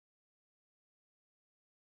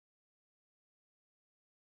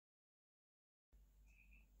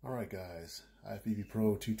Alright guys, IFBB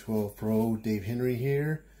Pro 212 Pro, Dave Henry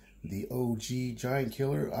here, the OG Giant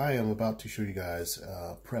Killer. I am about to show you guys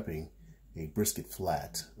prepping a brisket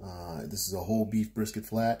flat. This is a whole beef brisket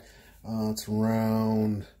flat. It's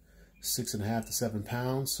around 6.5 to 7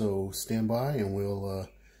 pounds, so stand by and we'll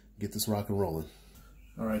get this rock and rolling.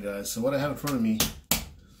 Alright guys, so what I have in front of me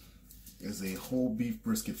is a whole beef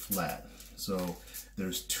brisket flat. So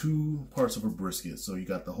there's two parts of a brisket. So you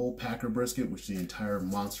got the whole packer brisket, which is the entire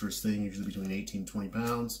monstrous thing, usually between 18 and 20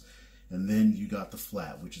 pounds. And then you got the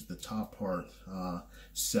flat, which is the top part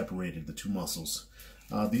separated, the two muscles.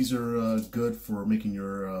 These are good for making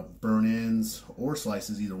your burn ends or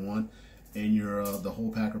slices, either one. And your the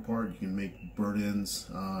whole packer part, you can make burn ends,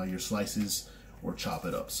 your slices, or chop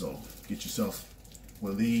it up. So get yourself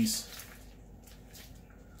one of these.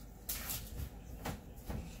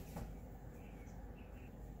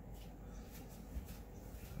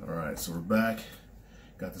 Alright, so we're back.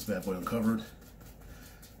 Got this bad boy uncovered.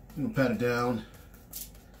 I'm going to pat it down.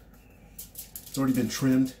 It's already been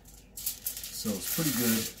trimmed, so it's pretty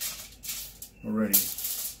good already.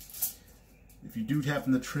 If you do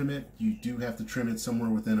happen to trim it, you do have to trim it somewhere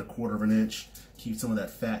within 1/4 of an inch. Keep some of that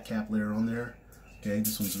fat cap layer on there. Okay,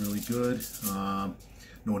 this one's really good.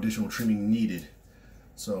 No additional trimming needed.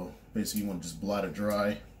 So basically you want to just blot it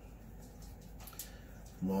dry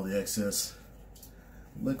from all the excess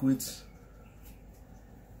liquids.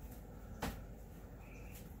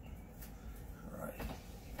 Alright.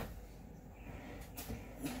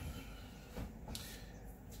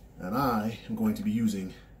 And I am going to be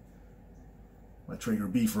using my Traeger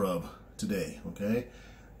beef rub today, okay?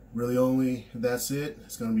 Really only, that's it.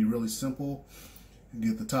 It's going to be really simple.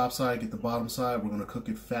 Get the top side, get the bottom side. We're going to cook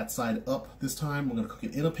it fat side up this time. We're going to cook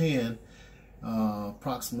it in a pan,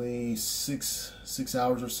 approximately six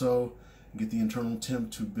hours or so. Get the internal temp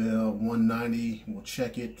to 190. We'll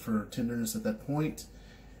check it for tenderness at that point,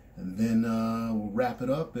 and then we'll wrap it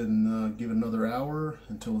up and give it another hour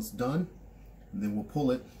until it's done, and then we'll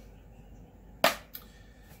pull it.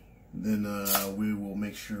 Then we will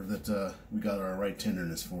make sure that we got our right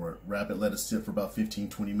tenderness for it. Wrap it, let it sit for about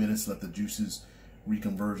 15-20 minutes, let the juices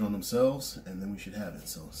reconverge on themselves, and then we should have it.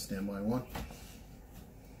 So stand by one.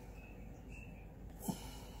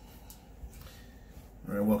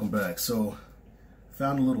 Alright, welcome back. So,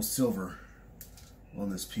 found a little silver on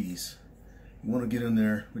this piece. You want to get in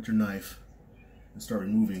there with your knife and start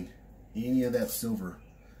removing any of that silver.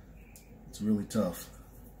 It's really tough.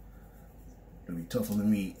 It'll be tough on the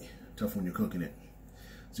meat, tough when you're cooking it.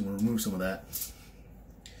 So you want to remove some of that.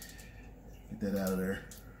 Get that out of there.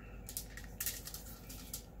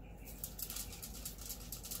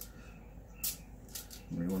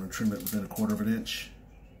 You want to trim it within 1/4 of an inch.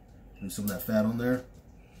 Leave some of that fat on there.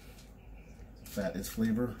 Fat is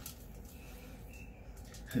flavor.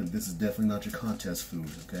 And this is definitely not your contest food,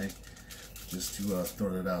 okay? Just to throw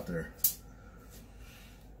that out there.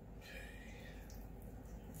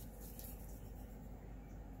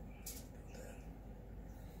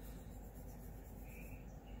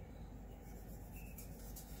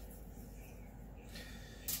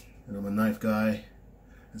 And I'm a knife guy.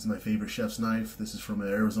 This is my favorite chef's knife. This is from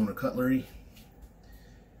Arizona Cutlery.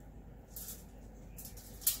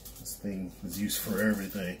 Thing is used for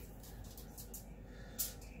everything.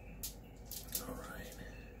 Alright.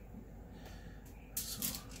 So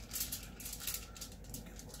get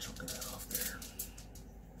a little chunk of that off there.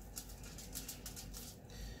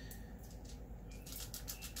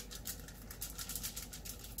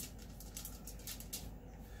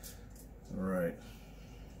 Alright.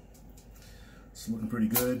 It's looking pretty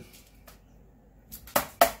good.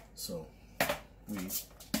 So we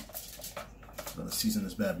gonna season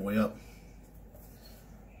this bad boy up.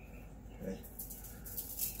 Okay.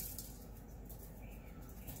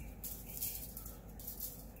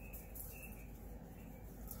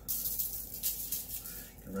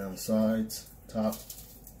 Get around the sides, top,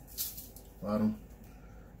 bottom.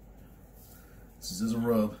 This is a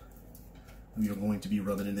rub. We are going to be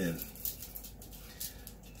rubbing it in.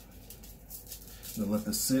 I'm gonna let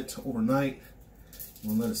this sit overnight.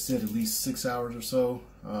 We'll let it sit at least 6 hours or so,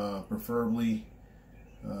 preferably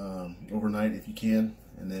overnight if you can,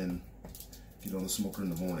 and then get on the smoker in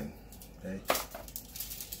the morning. Okay.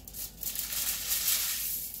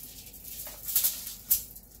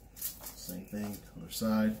 Same thing, other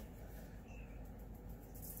side.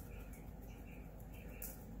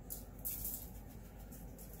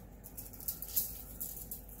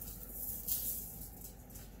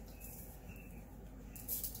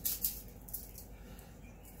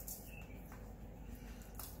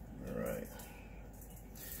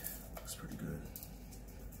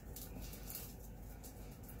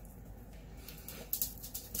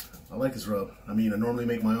 I like this rub. I mean, I normally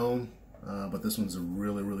make my own, but this one's a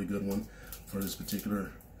really, really good one for this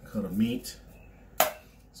particular cut of meat.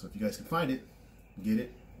 So if you guys can find it, get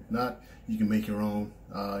it. If not, you can make your own.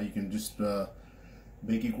 You can just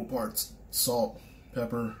make equal parts salt,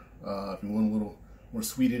 pepper. If you want a little more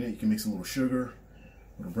sweet in it, you can mix a little sugar,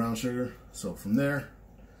 a little brown sugar. So from there,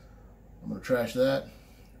 I'm gonna trash that.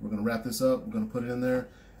 We're gonna wrap this up. We're gonna put it in there,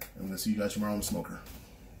 and I'm gonna see you guys tomorrow on the smoker.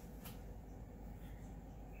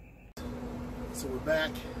 So we're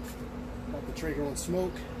back. Got the Traeger on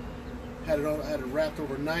smoke. Had it wrapped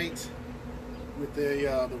overnight with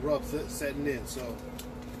the rub setting in. So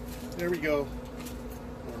there we go.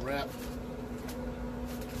 I'm gonna wrap.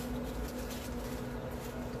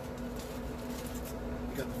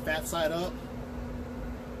 We got the fat side up.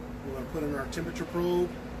 We're gonna put in our temperature probe.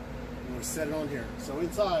 I'm gonna set it on here. So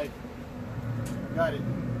inside, I got it.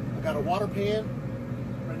 I got a water pan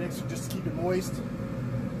right next to it just to keep it moist.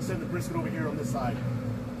 Set the brisket over here on this side.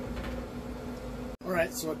 All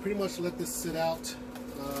right, so I pretty much let this sit out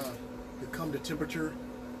to come to temperature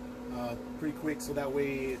pretty quick, so that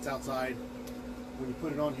way it's outside. When you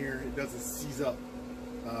put it on here, it doesn't seize up.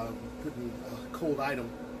 Putting a cold item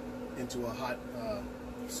into a hot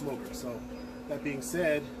smoker. So that being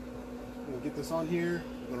said, we'll get this on here.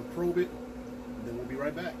 We're gonna probe it, and then we'll be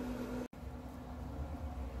right back.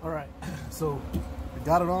 All right, so we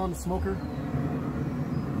got it on the smoker.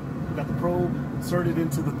 Got the probe inserted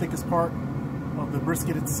into the thickest part of the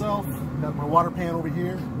brisket itself. Got my water pan over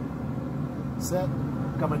here set.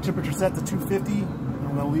 Got my temperature set to 250.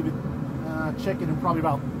 I'm gonna leave it, check it in probably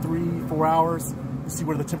about 3-4 hours to see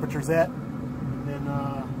where the temperature's at. And then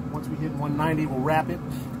once we hit 190, we'll wrap it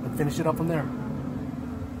and finish it up from there.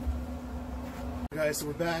 Guys, so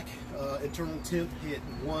we're back. Internal temp hit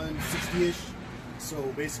 160-ish. So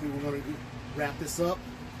basically we're gonna wrap this up.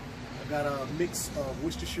 I've got a mix of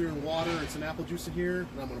Worcestershire and water and some apple juice in here,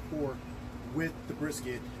 and I'm going to pour with the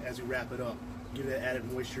brisket as we wrap it up. Give it that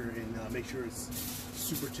added moisture and make sure it's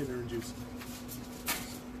super tender and juicy.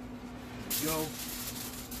 There we go.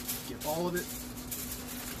 Get all of it.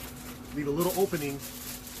 Leave a little opening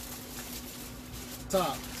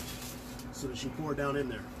top so that you pour it down in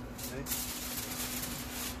there. Okay?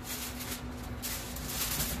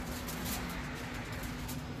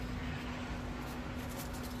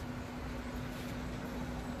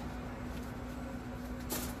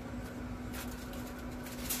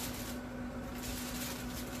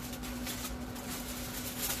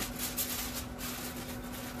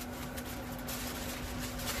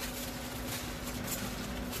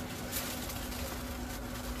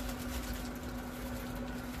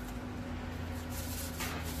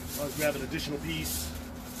 I'll grab an additional piece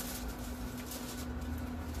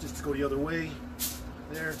just to go the other way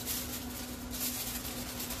there in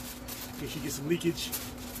case you get some leakage.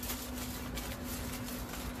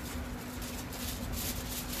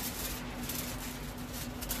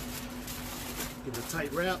 Give it a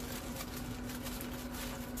tight wrap.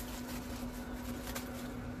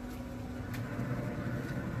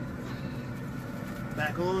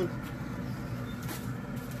 Back on.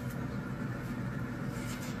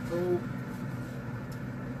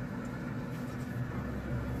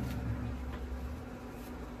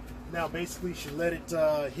 Now basically you should let it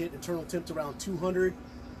hit internal temp to around 200.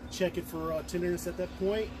 Check it for tenderness at that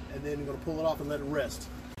point, and then you're going to pull it off and let it rest.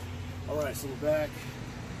 Alright, so we're back.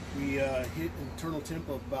 We hit internal temp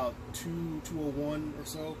of about 201 or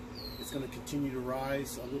so. It's going to continue to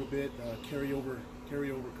rise a little bit, carry over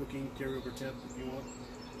cooking, carry over temp if you want.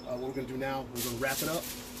 What we're going to do now, we're going to wrap it up,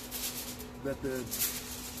 let the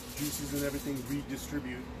juices and everything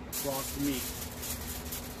redistribute across the meat.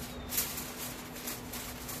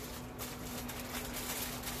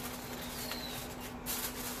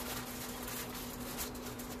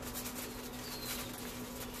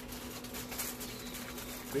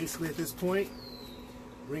 Basically at this point,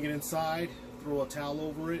 bring it inside, throw a towel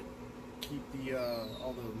over it, keep the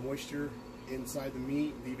all the moisture inside the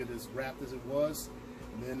meat, leave it as wrapped as it was,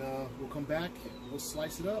 and then we'll come back, we'll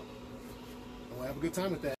slice it up, and we'll have a good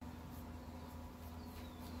time with that.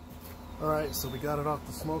 Alright, so we got it off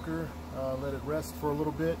the smoker, let it rest for a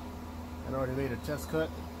little bit, and I already made a test cut.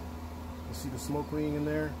 You see the smoke ring in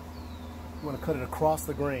there? You want to cut it across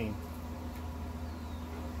the grain.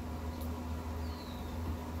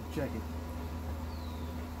 Check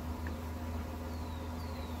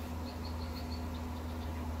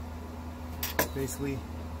it. Basically,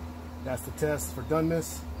 that's the test for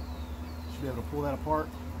doneness. Should be able to pull that apart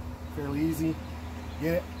fairly easy.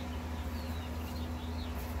 Get it?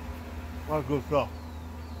 A lot of good stuff.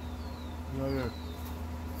 Right here.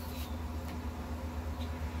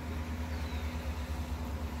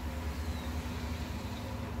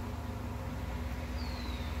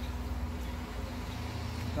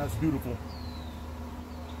 That's beautiful.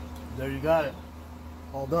 There you got it.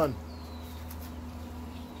 All done.